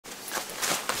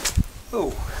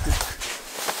Oh.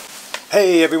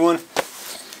 Hey everyone.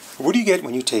 What do you get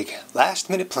when you take last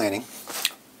minute planning,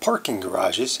 parking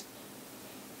garages,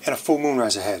 and a full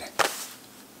moonrise ahead?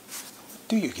 What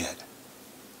do you get?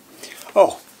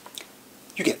 Oh,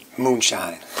 you get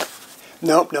moonshine.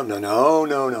 Nope, no,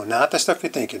 not the stuff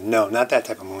you're thinking. No, not that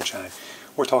type of moonshine.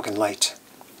 We're talking light,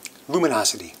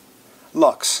 luminosity,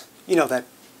 lux. You know, that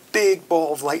big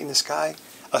ball of light in the sky,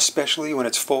 especially when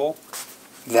it's full.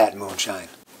 That moonshine.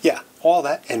 Yeah, all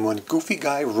that and one goofy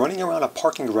guy running around a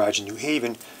parking garage in New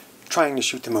Haven trying to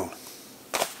shoot the moon.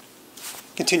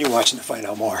 Continue watching to find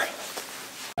out more.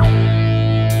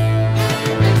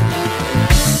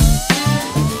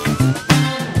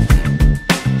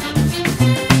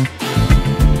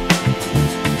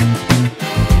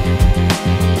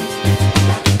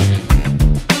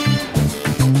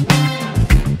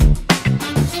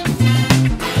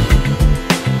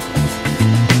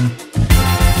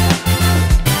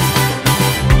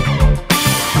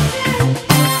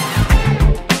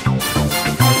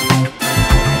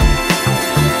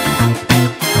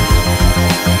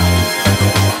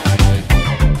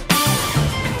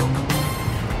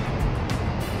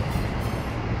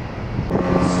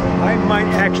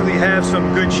 Actually have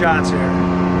some good shots here.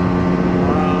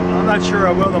 I'm not sure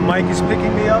I will. The mic is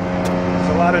picking me up. There's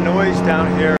a lot of noise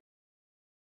down here.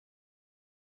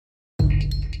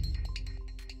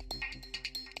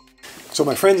 So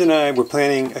my friends and I were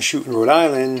planning a shoot in Rhode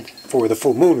Island for the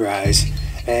full moonrise,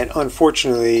 and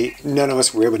unfortunately none of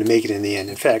us were able to make it in the end.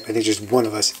 In fact, I think just one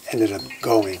of us ended up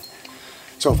going.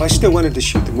 So if I still wanted to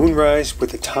shoot the moonrise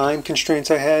with the time constraints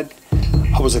I had,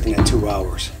 I was looking at 2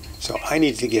 hours. So I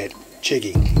needed to get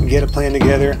jiggy, get a plan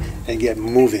together, and get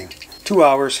moving. 2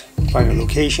 hours, find a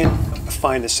location,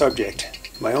 find a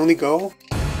subject. My only goal?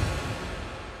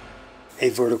 A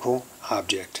vertical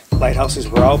object. Lighthouses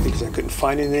were out because I couldn't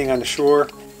find anything on the shore.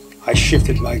 I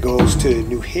shifted my goals to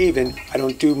New Haven. I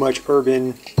don't do much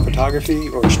urban photography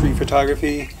or street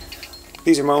photography.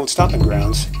 These are my own stomping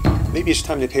grounds. Maybe it's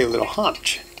time to pay a little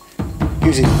homage.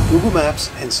 Using Google Maps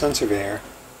and Sun Surveyor,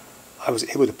 I was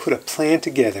able to put a plan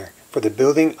together for the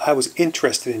building I was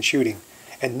interested in shooting.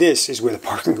 And this is where the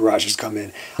parking garages come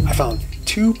in. I found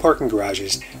 2 parking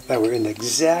garages that were in the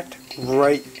exact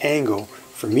right angle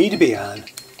for me to be on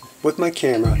with my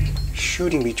camera,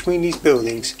 shooting between these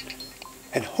buildings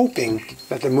and hoping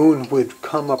that the moon would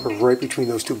come up right between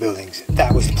those 2 buildings.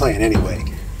 That was the plan anyway.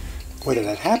 Whether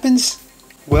that happens,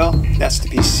 well, that's to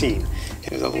be seen.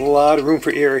 There's a lot of room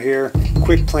for error here.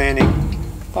 Quick planning.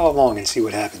 Follow along and see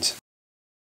what happens.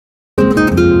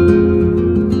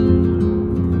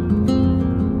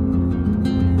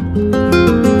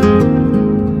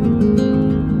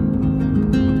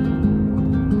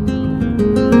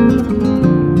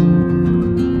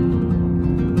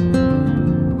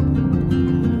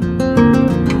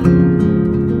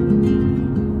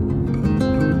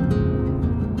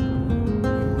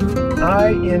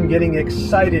 I am getting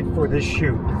excited for this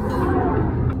shoot.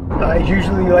 I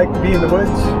usually like to be in the woods,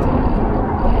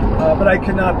 but I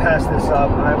could not pass this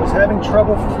up. I was having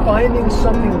trouble finding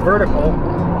something vertical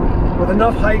with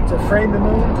enough height to frame the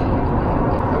moon.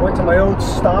 I went to my old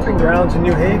stomping grounds in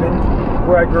New Haven,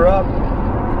 where I grew up,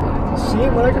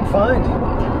 seeing what I could find.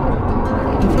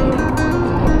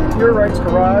 Your Right's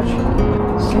garage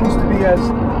seems to be as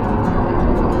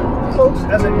close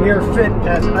as a near fit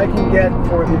as I can get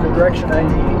for the direction I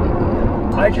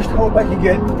need. I just hope I can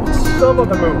get some of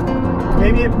the moon.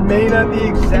 Maybe it may not be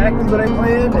exactly what I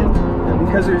planned, and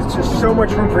because there's just so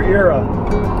much room for error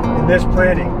in this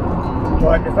planning.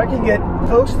 But if I can get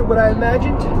close to what I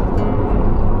imagined,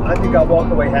 I think I'll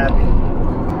walk away happy.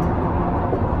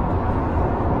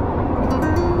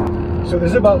 So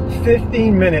there's about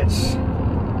 15 minutes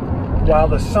while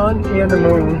the sun and the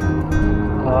moon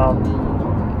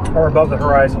are above the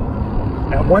horizon.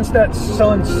 And once that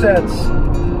sun sets,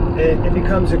 it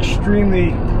becomes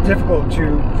extremely difficult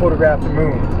to photograph the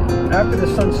moon. After the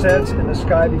sun sets and the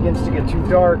sky begins to get too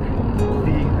dark,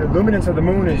 the luminance of the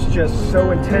moon is just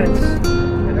so intense,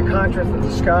 and the contrast of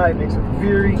the sky makes it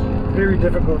very, very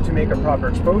difficult to make a proper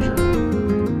exposure.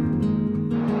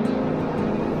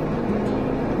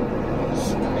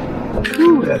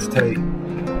 Whew, that's tight.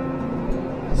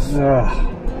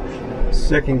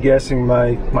 Second guessing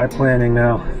my planning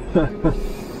now.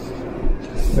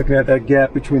 Looking at that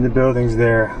gap between the buildings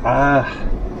there.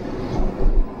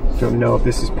 Don't know if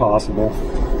this is possible.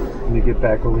 Let me get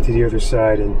back over to the other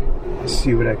side and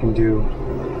see what I can do.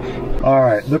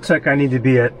 Alright, looks like I need to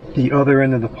be at the other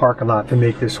end of the parking lot to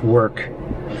make this work.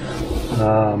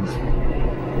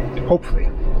 Hopefully.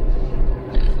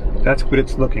 That's what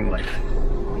it's looking like.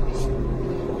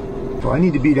 So I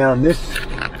need to be down this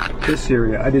this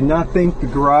area. I did not think the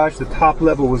garage, the top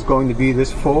level, was going to be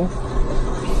this full.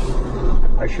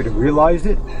 I should have realized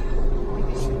it.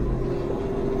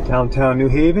 Downtown New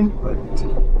Haven, but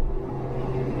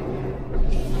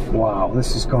wow,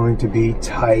 this is going to be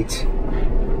tight.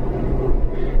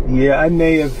 Yeah, I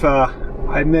may have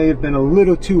been a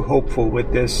little too hopeful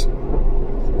with this,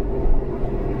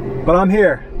 but I'm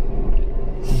here.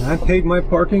 I paid my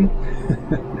parking.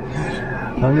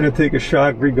 I'm gonna take a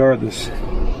shot regardless.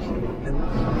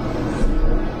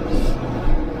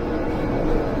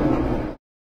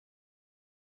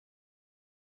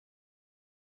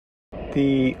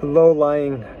 The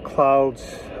low-lying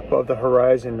clouds above the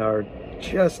horizon are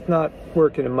just not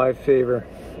working in my favor,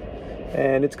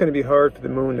 and it's going to be hard for the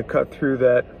moon to cut through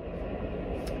that.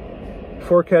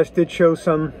 Forecast did show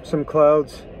some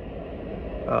clouds,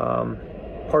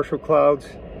 partial clouds,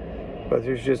 but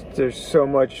there's so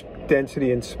much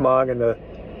density and smog in the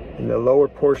lower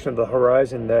portion of the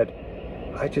horizon that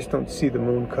I just don't see the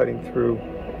moon cutting through.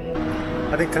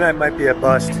 I think tonight might be a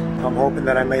bust. I'm hoping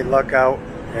that I may luck out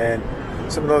and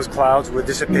some of those clouds will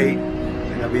dissipate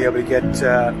and I'll be able to get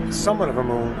somewhat of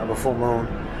a full moon.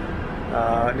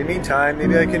 In the meantime,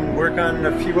 maybe I can work on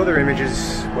a few other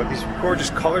images with these gorgeous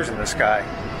colors in the sky.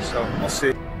 So we'll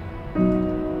see.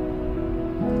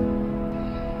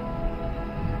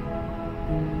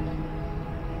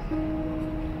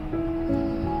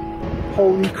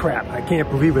 Holy crap, I can't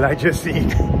believe what I just seen.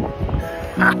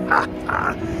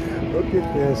 Look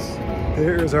at this.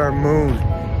 There's our moon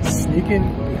sneaking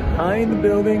behind the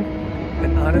building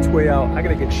and on its way out. I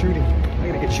gotta get shooting. I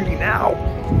gotta get shooting now.